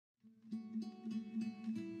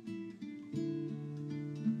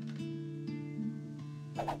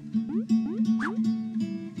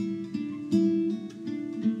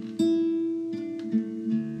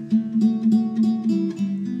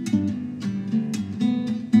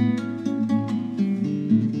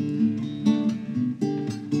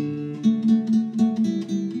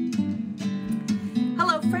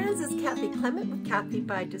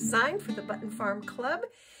Design for the Button Farm Club,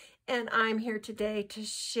 and I'm here today to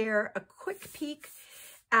share a quick peek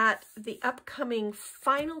at the upcoming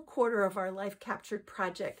final quarter of our Life Captured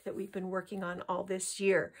project that we've been working on all this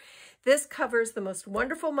year. This covers the most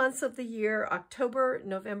wonderful months of the year, October,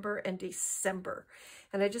 November, and December.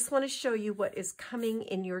 And I just want to show you what is coming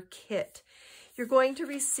in your kit. You're going to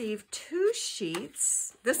receive 2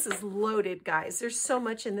 sheets. This is loaded, guys. There's so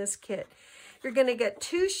much in this kit. You're going to get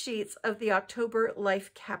 2 sheets of the October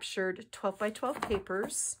Life Captured 12 by 12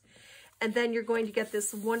 papers. And then you're going to get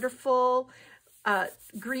this wonderful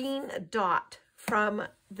green dot from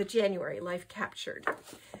the January Life Captured.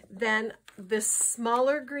 Then this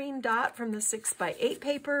smaller green dot from the 6 by 8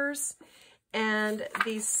 papers, and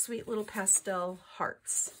these sweet little pastel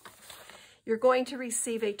hearts. You're going to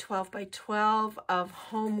receive a 12 by 12 of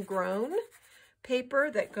homegrown paper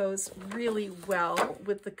that goes really well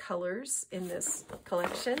with the colors in this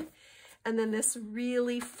collection. And then this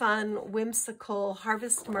really fun, whimsical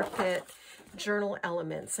Harvest Market journal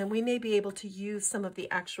elements. And we may be able to use some of the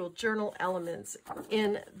actual journal elements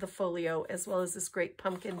in the folio, as well as this great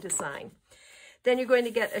pumpkin design. Then you're going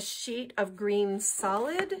to get a sheet of green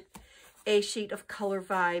solid, a sheet of Color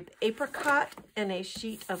Vibe apricot, and a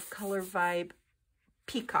sheet of Color Vibe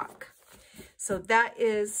peacock. So that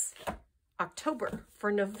is October.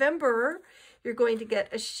 For November, you're going to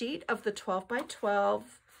get a sheet of the 12 by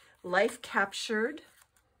 12 Life Captured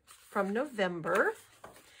from November.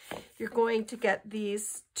 You're going to get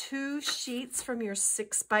these 2 sheets from your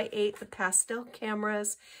 6 by 8, the pastel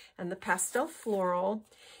cameras and the pastel floral.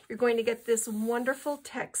 You're going to get this wonderful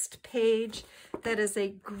text page that is a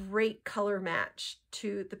great color match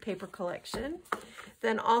to the paper collection.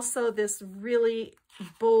 Then also this really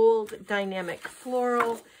bold, dynamic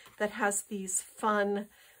floral that has these fun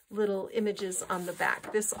little images on the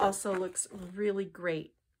back. This also looks really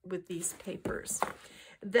great with these papers.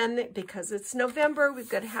 Then, because it's November, we've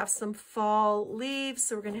got to have some fall leaves.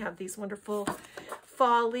 So we're going to have these wonderful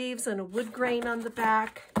fall leaves and a wood grain on the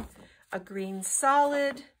back, a green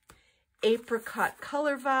solid, apricot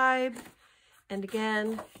Color Vibe, and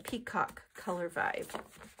again, peacock Color Vibe.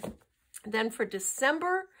 Then for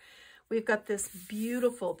December, we've got this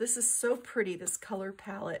beautiful, this is so pretty, this color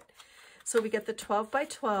palette. So we get the 12 by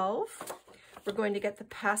 12. We're going to get the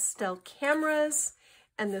pastel cameras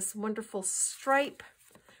and this wonderful stripe.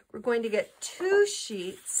 We're going to get 2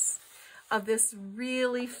 sheets of this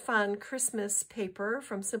really fun Christmas paper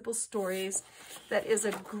from Simple Stories that is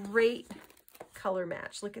a great color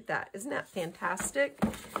match. Look at that. Isn't that fantastic?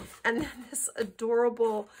 And then this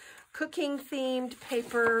adorable cooking themed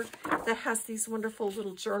paper that has these wonderful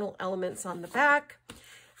little journal elements on the back.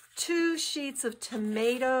 2 sheets of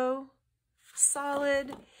tomato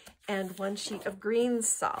solid and 1 sheet of green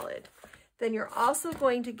solid. Then you're also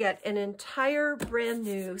going to get an entire brand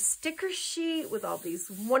new sticker sheet with all these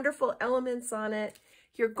wonderful elements on it.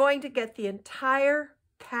 You're going to get the entire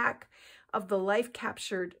pack of the Life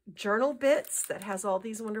Captured journal bits that has all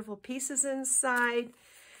these wonderful pieces inside,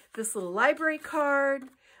 this little library card,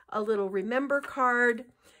 a little remember card,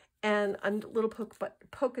 and a little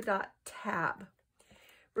polka dot tab.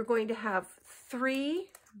 We're going to have 3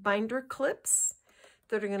 binder clips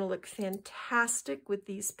that are going to look fantastic with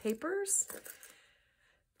these papers,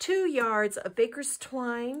 2 yards of baker's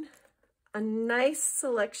twine, a nice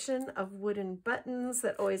selection of wooden buttons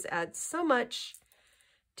that always add so much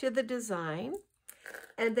to the design,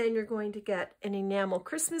 and then you're going to get an enamel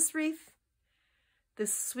Christmas wreath,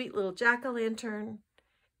 this sweet little jack-o'-lantern,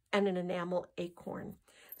 and an enamel acorn.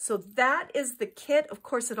 So that is the kit. Of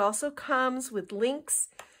course, it also comes with links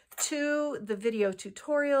to the video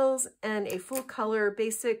tutorials and a full color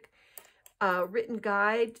basic written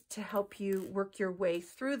guide to help you work your way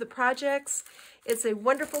through the projects. It's a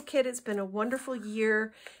wonderful kit. It's been a wonderful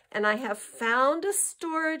year, and I have found a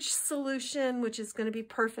storage solution which is going to be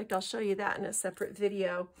perfect. I'll show you that in a separate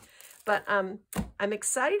video. But I'm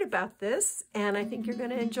excited about this, and I think you're going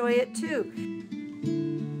to enjoy it too.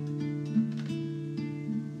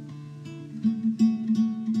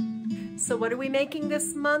 So what are we making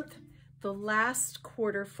this month? The last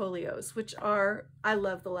quarter folios, which are, I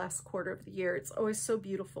love the last quarter of the year. It's always so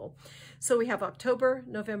beautiful. So we have October,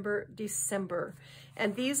 November, December,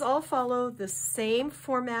 and these all follow the same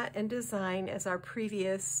format and design as our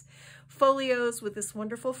previous folios with this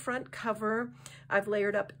wonderful front cover. I've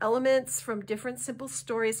layered up elements from different Simple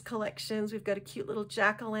Stories collections. We've got a cute little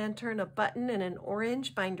jack-o'-lantern, a button, and an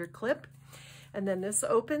orange binder clip. And then this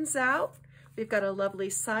opens out. We've got a lovely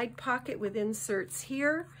side pocket with inserts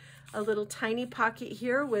here, a little tiny pocket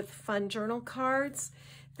here with fun journal cards.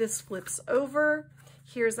 This flips over.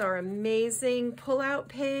 Here's our amazing pull-out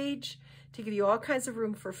page to give you all kinds of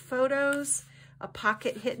room for photos. A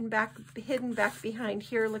pocket hidden back behind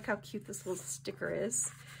here. Look how cute this little sticker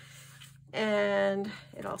is. And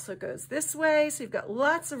it also goes this way, so you've got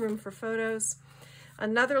lots of room for photos.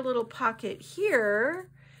 Another little pocket here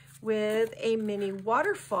with a mini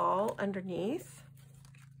waterfall underneath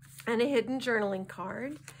and a hidden journaling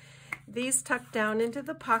card. These tuck down into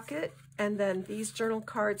the pocket, and then these journal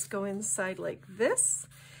cards go inside like this,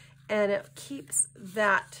 and it keeps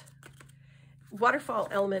that waterfall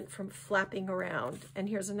element from flapping around. And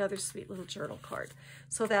here's another sweet little journal card.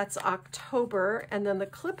 So that's October, and then the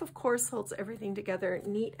clip, of course, holds everything together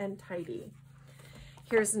neat and tidy.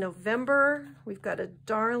 Here's November. We've got a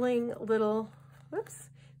darling little, whoops,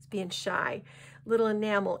 it's being shy, little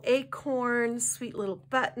enamel acorn, sweet little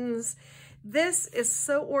buttons. This is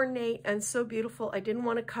so ornate and so beautiful, I didn't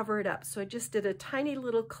want to cover it up, so I just did a tiny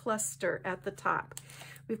little cluster at the top.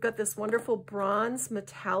 We've got this wonderful bronze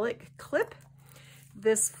metallic clip.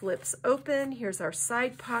 This flips open. Here's our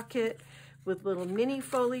side pocket with little mini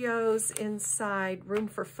folios inside, room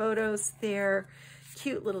for photos there.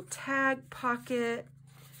 Cute little tag pocket.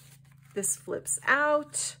 This flips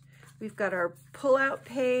out. We've got our pull-out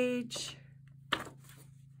page.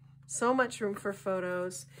 So much room for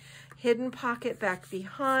photos. Hidden pocket back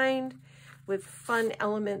behind with fun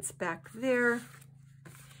elements back there.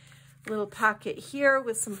 Little pocket here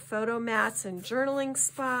with some photo mats and journaling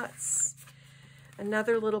spots.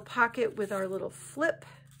 Another little pocket with our little flip.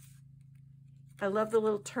 I love the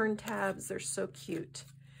little turn tabs, they're so cute.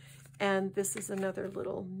 And this is another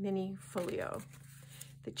little mini folio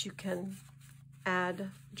that you can add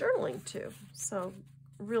journaling to. So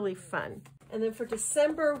really fun. And then for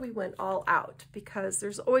December, we went all out because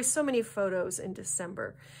there's always so many photos in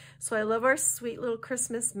December. So I love our sweet little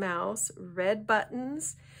Christmas mouse, red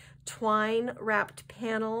buttons, twine wrapped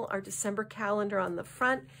panel, our December calendar on the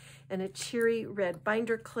front, and a cheery red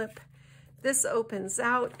binder clip. This opens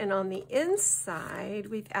out, and on the inside,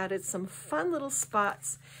 we've added some fun little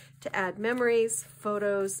spots to add memories,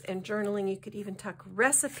 photos, and journaling. You could even tuck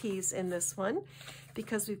recipes in this one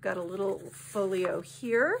because we've got a little folio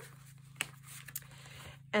here.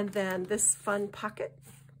 And then this fun pocket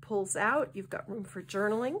pulls out. You've got room for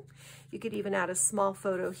journaling. You could even add a small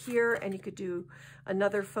photo here, and you could do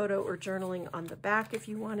another photo or journaling on the back if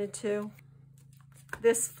you wanted to.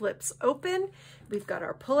 This flips open. We've got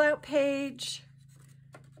our pull-out page.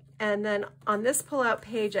 And then on this pull-out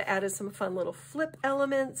page, I added some fun little flip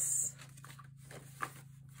elements.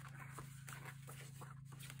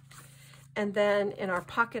 And then in our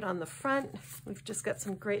pocket on the front, we've just got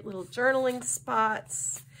some great little journaling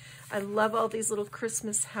spots. I love all these little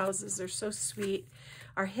Christmas houses. They're so sweet.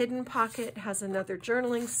 Our hidden pocket has another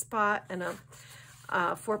journaling spot and a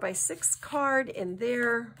 4x6 card in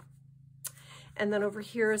there. And then over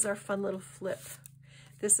here is our fun little flip.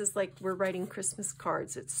 This is like we're writing Christmas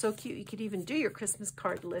cards. It's so cute. You could even do your Christmas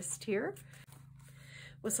card list here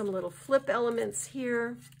with some little flip elements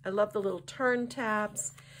here. I love the little turn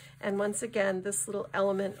tabs. And once again, this little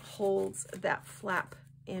element holds that flap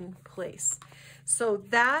in place. So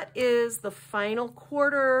that is the final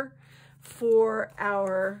quarter for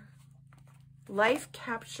our life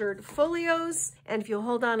captured folios. And if you'll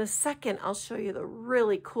hold on a second, I'll show you the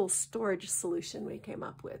really cool storage solution we came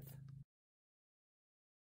up with.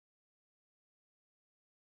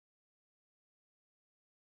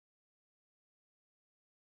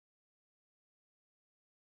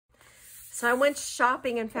 So I went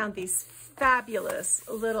shopping and found these fabulous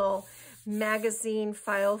little magazine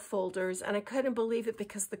file folders, and I couldn't believe it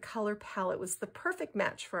because the color palette was the perfect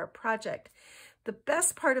match for our project. The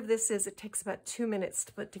best part of this is it takes about 2 minutes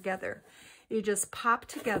to put together. You just pop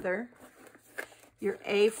together, your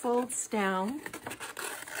A folds down,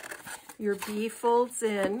 your B folds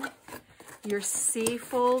in, your C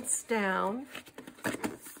folds down,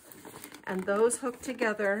 and those hook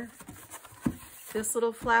together. This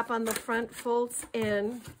little flap on the front folds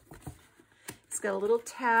in. It's got a little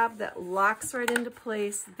tab that locks right into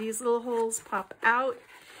place. These little holes pop out,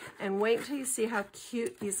 and wait until you see how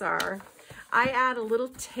cute these are. I add a little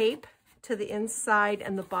tape to the inside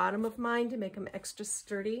and the bottom of mine to make them extra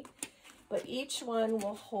sturdy, but each one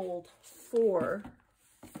will hold 4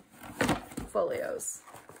 folios,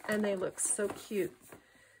 and they look so cute.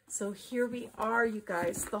 So here we are, you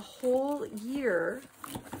guys. The whole year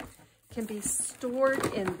can be stored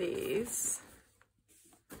in these.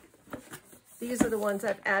 These are the ones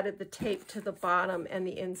I've added the tape to the bottom and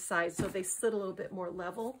the inside so they sit a little bit more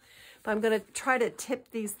level. But I'm going to try to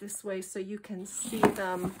tip these this way so you can see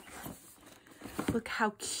them Look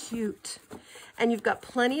how cute. And you've got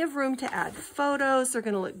plenty of room to add photos. They're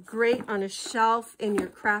going to look great on a shelf in your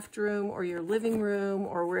craft room or your living room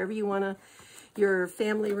or wherever you want to, your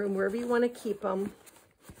family room, wherever you want to keep them.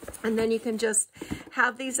 And then you can just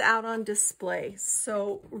have these out on display.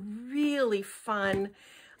 So really fun.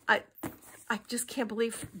 I just can't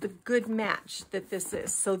believe the good match that this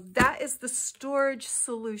is. So that is the storage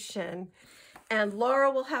solution. And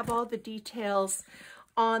Laura will have all the details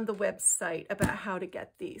on the website about how to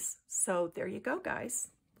get these. So there you go, guys.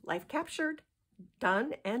 Life captured,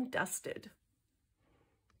 done and dusted.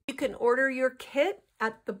 You can order your kit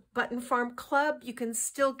at the Button Farm Club. You can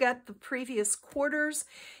still get the previous quarters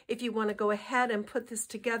if you want to go ahead and put this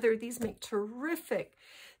together. These make terrific.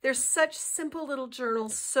 They're such simple little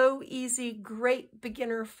journals, so easy, great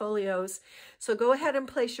beginner folios. So go ahead and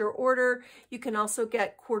place your order. You can also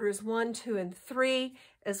get quarters 1, 2, and 3,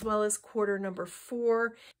 as well as quarter number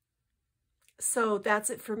 4. So that's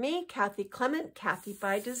it for me, Kathy Clement, Kathy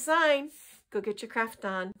by Design. Go get your craft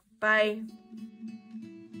on. Bye.